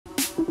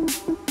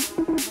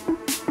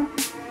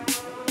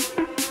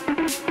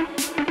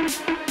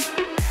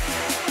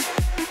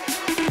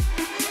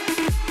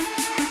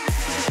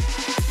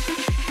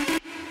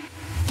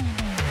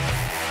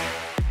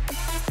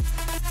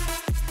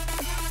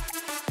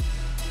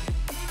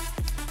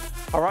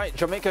All right,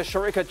 Jamaica's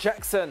Sha'Carri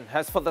Jackson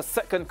has for the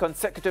second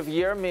consecutive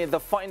year made the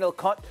final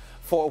cut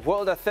for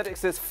World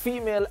Athletics'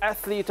 Female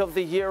Athlete of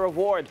the Year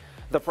award.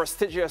 The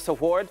prestigious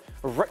award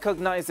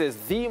recognizes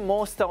the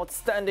most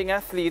outstanding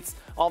athletes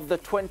of the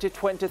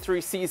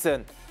 2023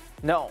 season.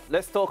 Now,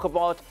 let's talk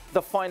about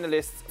the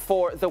finalists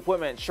for the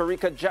women.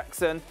 Sha'Carri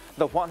Jackson,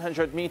 the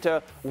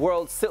 100-meter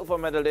world silver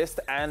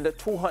medalist and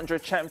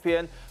 200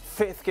 champion.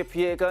 Faith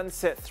Kipyegon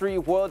set 3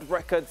 world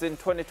records in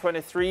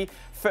 2023.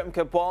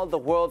 Femke Bol, the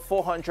world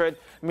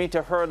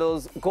 400-meter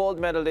hurdles gold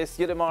medalist.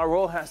 Yudimar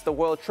Rojas, the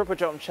world triple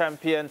jump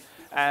champion.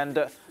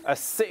 And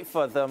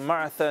Safer, the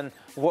marathon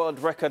world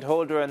record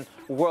holder and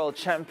world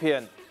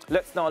champion.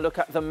 Let's now look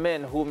at the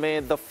men who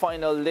made the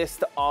final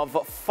list of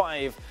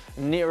 5.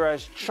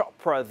 Neeraj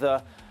Chopra,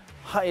 the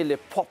highly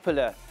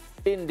popular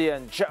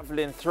Indian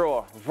javelin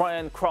thrower.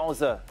 Ryan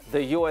Krauser,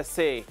 the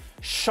USA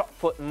shot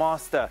put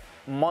master.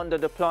 Mondo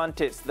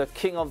Duplantis, the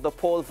king of the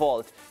pole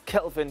vault.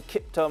 Kelvin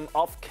Kiptum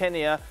of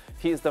Kenya,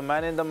 he's the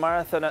man in the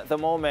marathon at the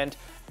moment.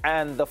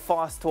 And the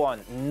fast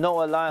one,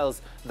 Noah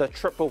Lyles, the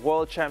triple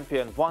world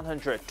champion,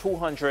 100,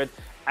 200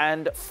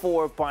 and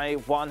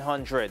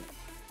 4x100.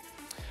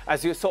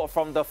 As you saw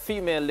from the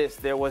female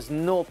list, there was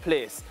no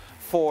place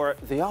for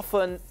the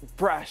often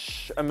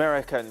brash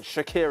American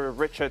Sha'Carri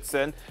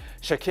Richardson.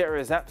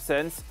 Sha'Carri's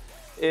absence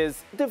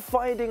is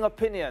dividing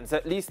opinions,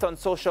 at least on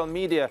social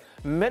media.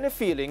 Many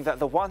feeling that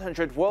the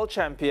 100 world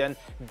champion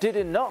did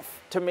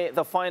enough to make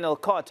the final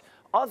cut.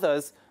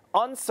 Others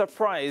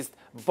unsurprised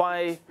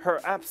by her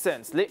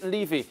absence. Leighton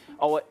Levy,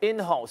 our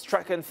in-house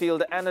track and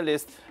field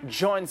analyst,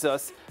 joins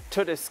us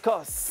to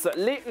discuss.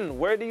 Leighton,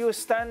 where do you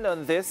stand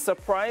on this?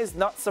 Surprised,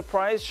 not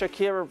surprised?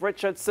 Sha'Carri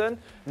Richardson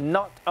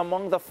not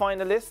among the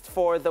finalists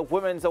for the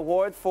Women's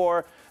Award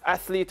for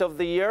Athlete of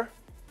the Year?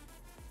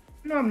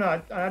 No, I'm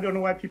not. I don't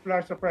know why people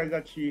are surprised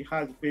that she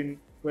has been,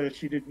 well,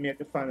 she didn't make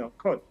the final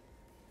cut.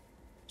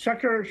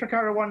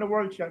 Sha'Carri won the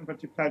world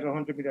championship title,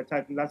 100-meter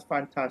title. That's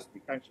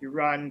fantastic. And she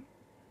ran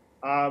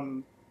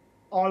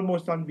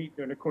almost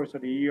unbeaten in the course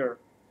of the year.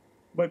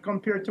 But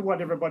compared to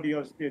what everybody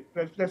else did,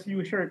 let's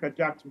use Sha'Carri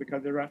Jackson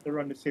because they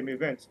run the same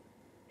events.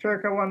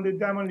 Sha'Carri won the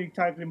Diamond League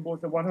title in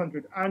both the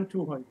 100 and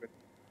 200.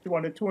 She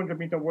won the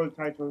 200-meter world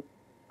title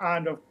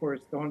and, of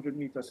course, the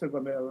 100-meter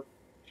silver medal.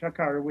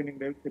 Sha'Carri winning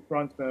the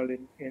bronze medal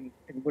in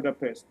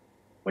Budapest.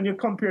 When you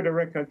compare the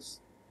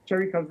records,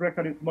 Sha'Carri's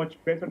record is much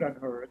better than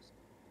hers.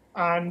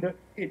 And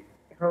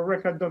her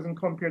record doesn't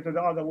compare to the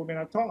other women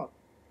at all.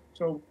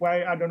 So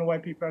I don't know why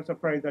people are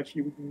surprised that she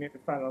wouldn't make the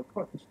final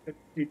cut.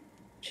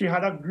 She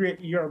had a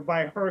great year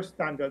by her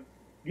standard,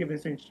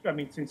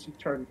 since she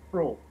turned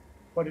pro.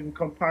 But in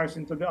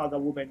comparison to the other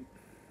women,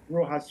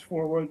 Ro has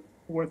fourth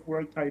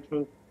world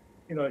title.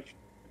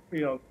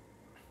 Faith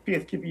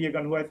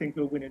Kipyegon, who I think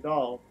will win it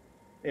all.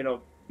 3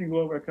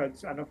 world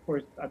records, and of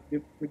course,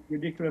 with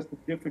ridiculously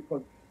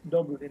difficult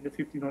double in the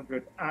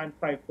 1500 and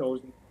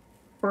 5000.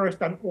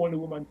 First and only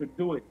woman to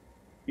do it.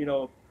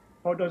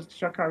 How does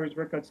Sha'Carri's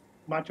records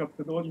match up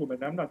to those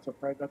women? I'm not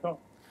surprised at all.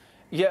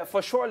 Yeah,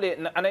 for sure,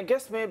 Leighton. And I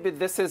guess maybe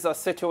this is a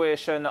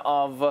situation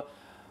of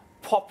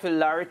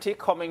popularity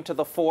coming to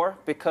the fore,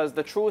 because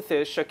the truth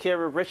is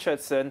Sha'Carri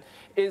Richardson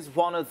is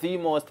one of the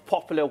most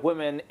popular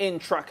women in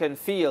track and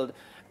field.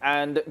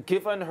 And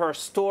given her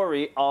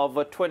story of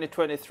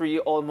 2023,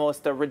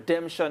 almost a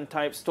redemption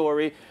type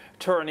story,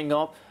 turning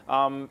up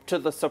to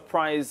the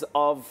surprise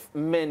of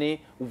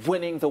many,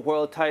 winning the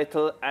world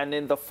title, and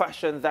in the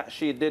fashion that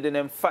she did, in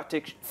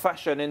emphatic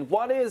fashion, in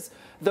what is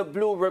the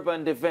blue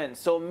ribbon event.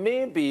 So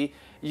maybe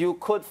you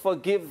could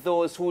forgive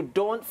those who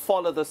don't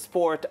follow the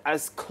sport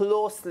as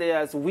closely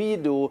as we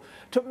do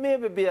to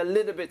maybe be a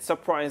little bit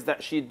surprised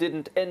that she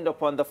didn't end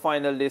up on the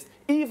final list,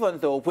 even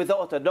though,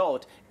 without a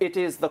doubt, it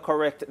is the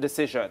correct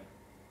decision.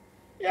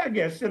 Yeah, I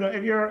guess,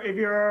 if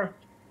you're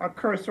a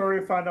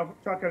cursory fan of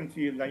track and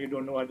field and you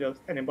don't know what else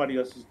anybody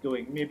else is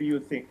doing, maybe you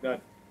think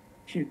that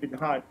she's been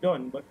hard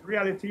done. But the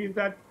reality is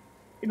that,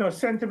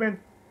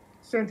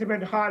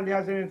 sentiment hardly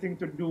has anything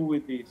to do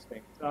with these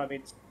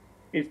things.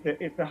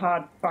 It's the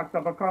hard fact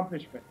of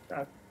accomplishment.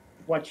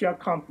 What she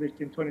accomplished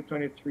in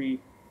 2023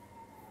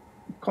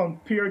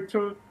 compared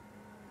to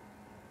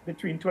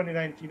between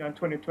 2019 and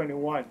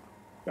 2021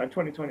 and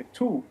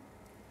 2022,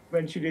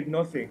 when she did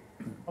nothing.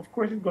 Of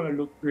course, it's going to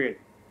look great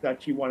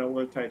that she won a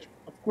world title.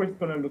 Of course, it's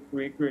going to look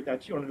great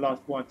that she only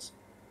lost once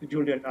to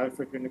Julian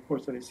Alfred in the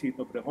course of the season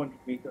over the 100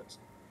 meters.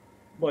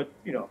 But,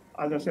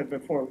 as I said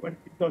before, when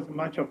it doesn't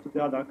match up to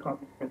the other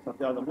accomplishments of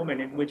the other women,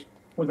 in which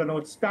was an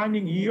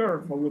outstanding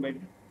year for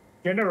women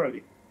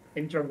generally,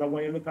 in terms of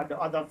when you look at the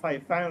other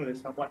 5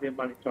 finalists and what they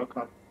managed to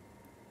accomplish.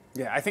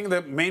 Yeah, I think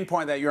the main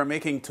point that you're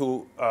making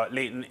to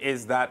Leighton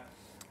is that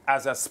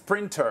as a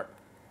sprinter,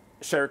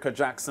 Sha'Carri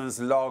Jackson's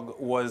log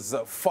was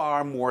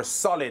far more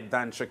solid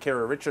than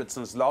Sha'Carri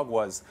Richardson's log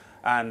was.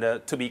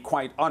 And to be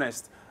quite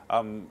honest,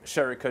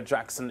 Sha'Carri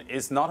Jackson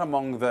is not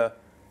among the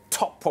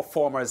top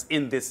performers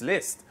in this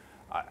list.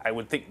 I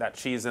would think that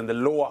she's in the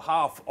lower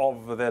half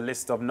of the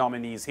list of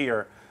nominees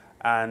here.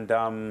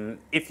 And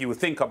if you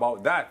think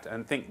about that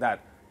and think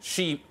that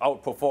she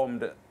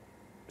outperformed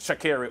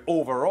Sha'Carri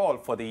overall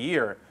for the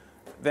year,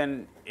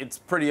 then it's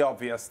pretty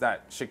obvious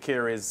that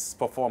Sha'Carri's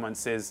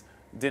performances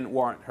didn't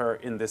warrant her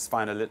in this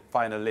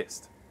final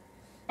list.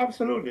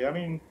 Absolutely. I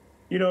mean,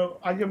 you know,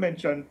 as you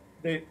mentioned,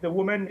 the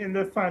women in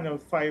the final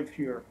 5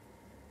 here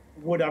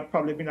would have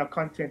probably been a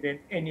contender in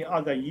any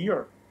other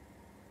year,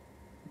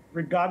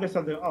 regardless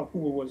of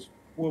who was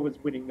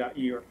winning that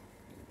year.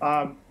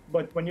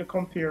 But when you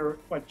compare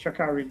what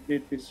Sha'Carri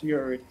did this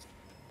year,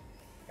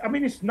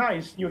 it's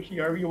nice. You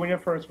win your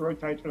first world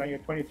title and you're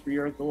 23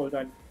 years old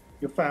and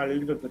you finally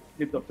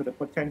lived up to the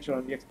potential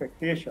and the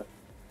expectation.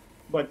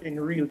 But in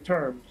real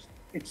terms,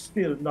 it's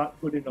still not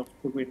good enough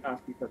to win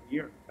Athlete of the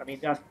Year. I mean,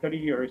 the Athlete of the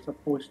Year is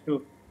supposed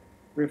to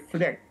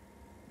reflect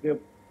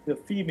the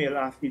female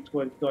athletes who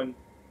has done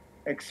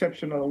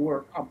exceptional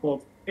work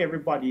above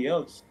everybody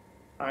else,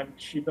 and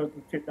she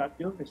doesn't fit that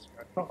bill this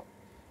year at all.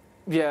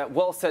 Yeah,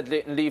 well said,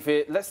 Leighton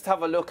Levy. Let's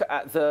have a look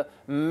at the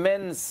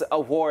men's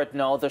award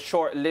now, the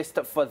short list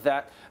for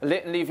that.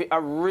 Leighton Levy, a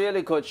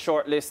really good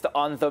short list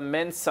on the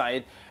men's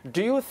side.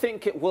 Do you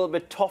think it will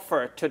be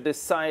tougher to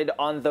decide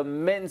on the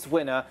men's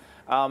winner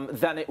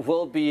than it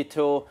will be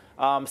to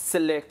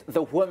select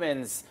the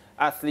women's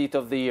Athlete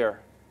of the Year?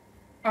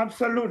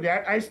 Absolutely.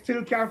 I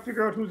still can't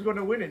figure out who's going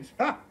to win it.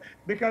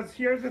 Because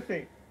here's the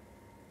thing.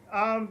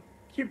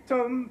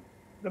 Kipton,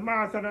 the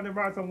marathon and the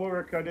marathon world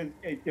record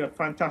is a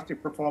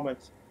fantastic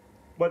performance.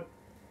 But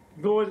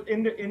those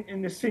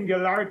in the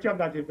singularity of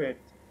that event,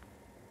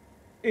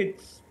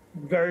 it's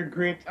very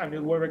great, and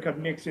the world record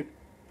makes it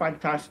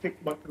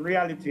fantastic. But the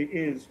reality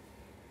is,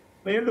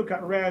 when you look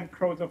at Ryan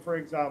Crouser, for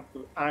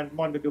example, and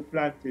Mondo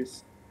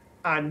Duplantis,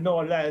 and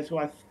Noah Lyles, who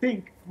I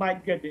think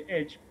might get the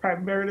edge,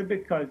 primarily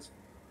because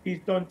he's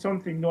done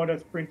something no other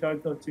sprinter has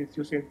done since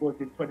Usain Bolt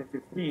in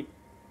 2015,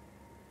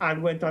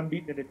 and went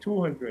unbeaten in the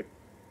 200.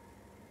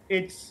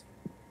 It's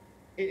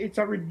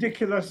a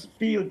ridiculous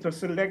field to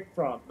select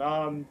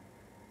from.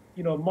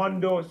 You know,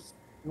 Mondo's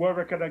world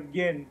record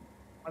again,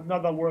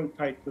 another world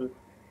title.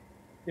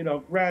 You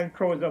know, Ryan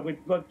Crouser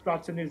with blood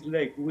clots in his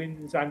leg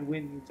wins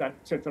and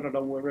sets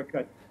another world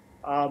record.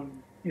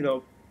 You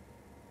know,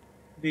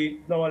 the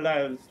Noah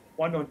Lyles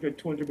 100,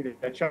 200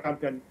 meter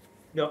champion,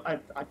 you know,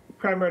 at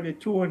primarily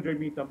 200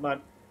 meter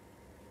man,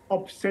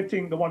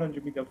 upsetting the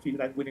 100 meter field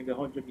and winning the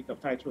 100 meter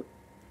title.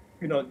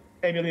 You know,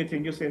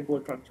 emulating Usain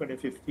Bolt from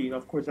 2015.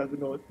 Of course, as we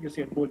know,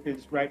 Usain Bolt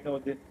is right now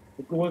the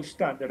gold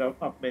standard of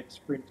men's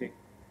sprinting.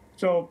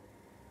 So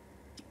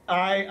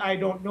I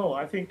don't know.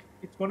 I think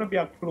it's going to be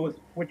a close,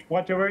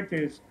 whatever it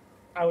is,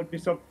 I would be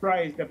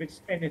surprised if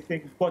it's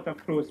anything but a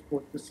close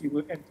vote to see who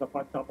ends up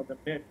on top of the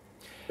men,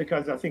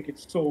 because I think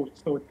it's so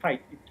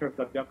tight in terms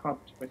of the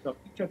accomplishments of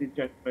each of the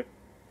gentlemen.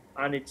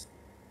 And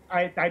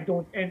I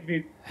don't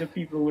envy the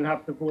people who will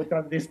have to vote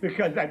on this,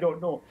 because I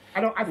don't know.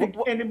 I think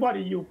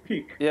anybody you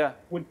pick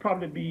would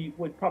probably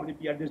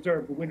be a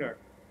deserved winner.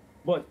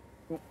 But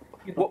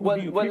you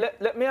know,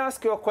 let me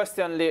ask you a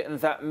question, Leighton,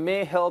 that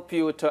may help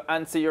you to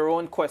answer your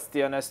own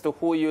question as to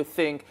who you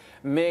think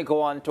may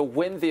go on to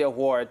win the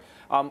award.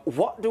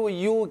 What do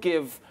you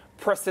give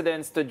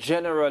precedence to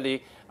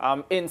generally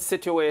in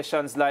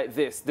situations like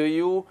this? Do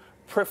you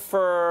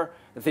prefer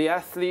the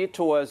athlete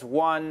who has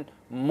won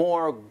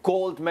more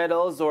gold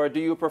medals, or do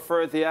you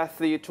prefer the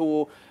athlete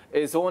who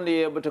is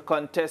only able to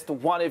contest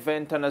one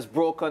event and has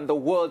broken the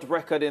world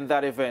record in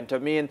that event? I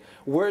mean,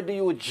 where do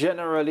you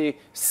generally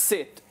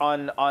sit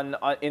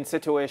in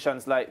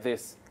situations like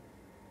this?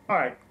 All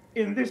right.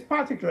 In this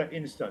particular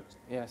instance,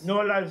 yes,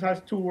 Noah Lyles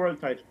has 2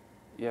 world titles.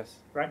 Yes.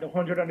 Right, the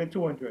 100 and the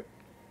 200.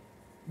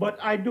 But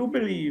I do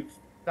believe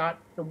that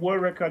the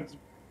world records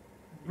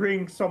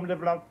bring some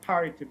level of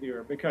parity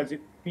there, because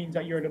it means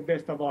that you're the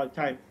best of all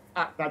time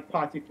at that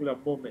particular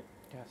moment.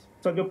 Yes.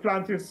 So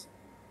Duplantis,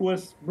 who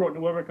has broken the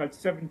world record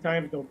 7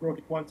 times now, broke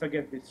it once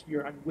again this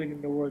year and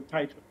winning the world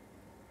title.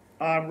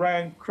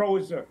 Ryan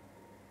Crouser,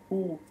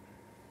 who,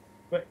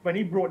 when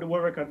he broke the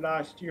world record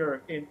last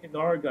year in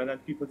Oregon,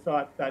 and people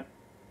thought that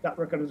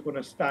record was going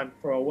to stand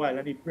for a while,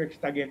 and he breaks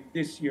it again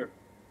this year.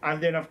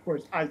 And then, of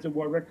course, as the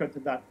world record to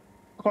that,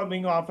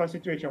 coming off a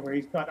situation where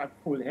he's not at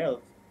full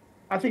health.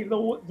 I think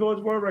those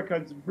world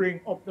records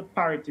bring up the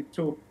parity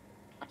to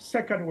a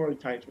second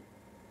world title.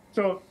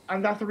 So,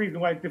 and that's the reason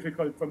why it's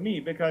difficult for me,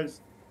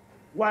 because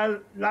while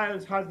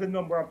Lyles has the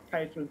number of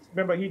titles,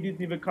 remember, he didn't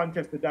even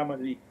contest the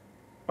Diamond League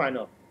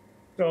final.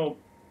 So,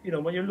 you know,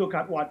 when you look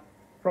at what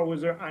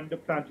Crouser and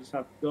Duplantis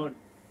have done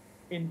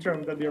in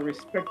terms of their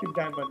respective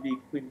Diamond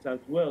League wins as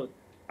well,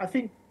 I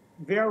think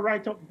they're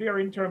right up there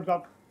in terms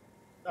of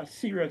a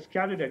serious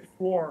candidate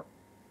for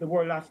the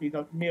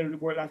male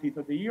world athlete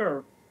of the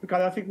year,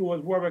 because I think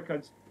those world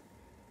records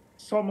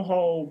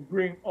somehow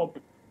bring up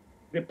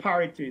the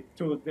parity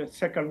to the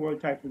second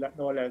world title that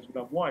Noah Lyles would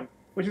have won,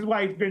 which is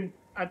why it's been,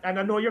 and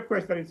I know your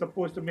question is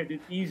supposed to make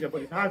it easier,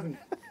 but it hasn't,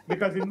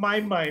 because in my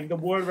mind, the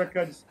world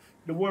records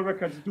the world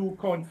records do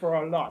count for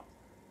a lot.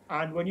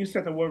 And when you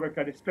set a world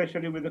record,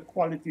 especially with the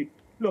quality,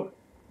 look,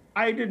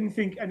 I didn't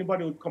think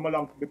anybody would come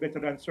along to be better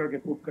than Sergei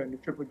Pupka in the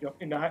triple jump,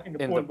 in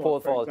the pole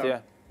vault,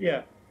 yeah.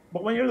 Yeah.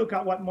 But when you look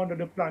at what Mondo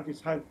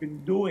Duplantis has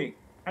been doing,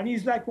 and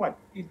he's like what?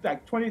 He's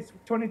like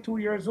 22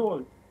 years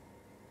old.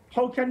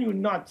 How can you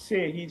not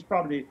say he's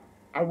probably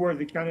a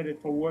worthy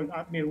candidate for World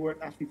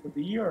Athlete of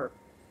the Year?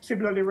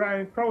 Similarly,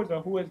 Ryan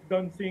Krauser, who has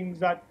done things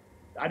that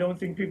I don't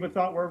think people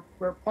thought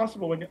were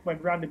possible when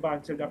Randy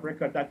Barnes set that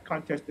record, that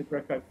contested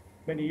record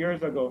many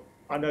years ago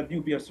under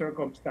dubious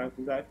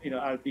circumstances, that,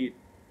 albeit.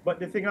 But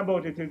the thing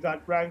about it is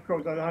that Ryan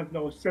Krauser has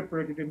now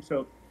separated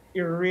himself,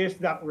 erased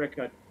that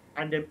record,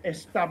 and then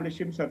established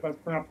himself as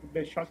perhaps the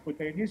best shot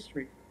putter in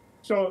history.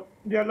 So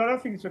there are a lot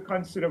of things to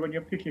consider when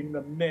you're picking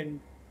the men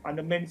on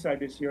the men's side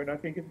this year, and I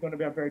think it's going to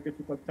be a very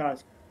difficult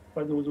task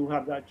for those who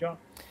have that job.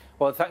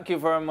 Well, thank you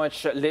very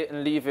much,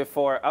 Leighton Levy,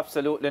 for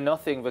absolutely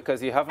nothing,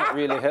 because you haven't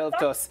really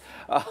helped us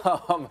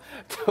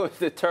to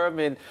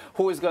determine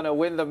who is going to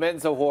win the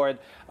men's award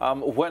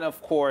when,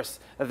 of course,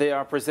 they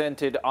are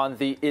presented on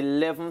the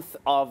 11th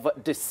of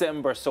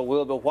December. So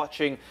we'll be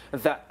watching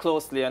that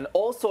closely. And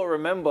also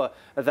remember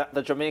that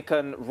the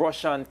Jamaican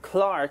Roshan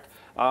Clark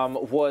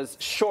was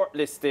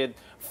shortlisted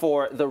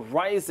for the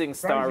Rising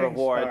Star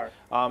Award.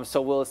 So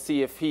we'll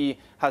see if he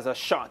has a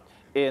shot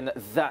in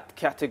that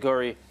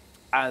category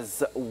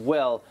as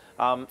well.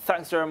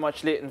 Thanks very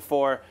much, Leighton,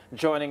 for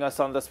joining us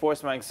on the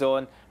SportsMax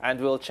Zone, and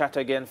we'll chat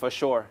again for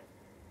sure.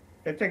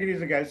 Yeah, take it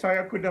easy, guys. Sorry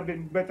I couldn't have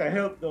been better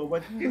help, though,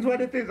 but it's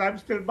what it is. I'm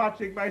still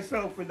batching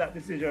myself with that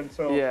decision.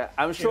 So yeah,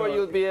 I'm sure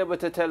you'll be able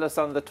to tell us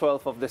on the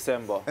 12th of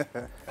December.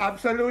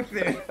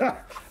 Absolutely.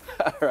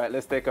 All right,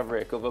 let's take a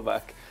break. We'll be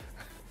back.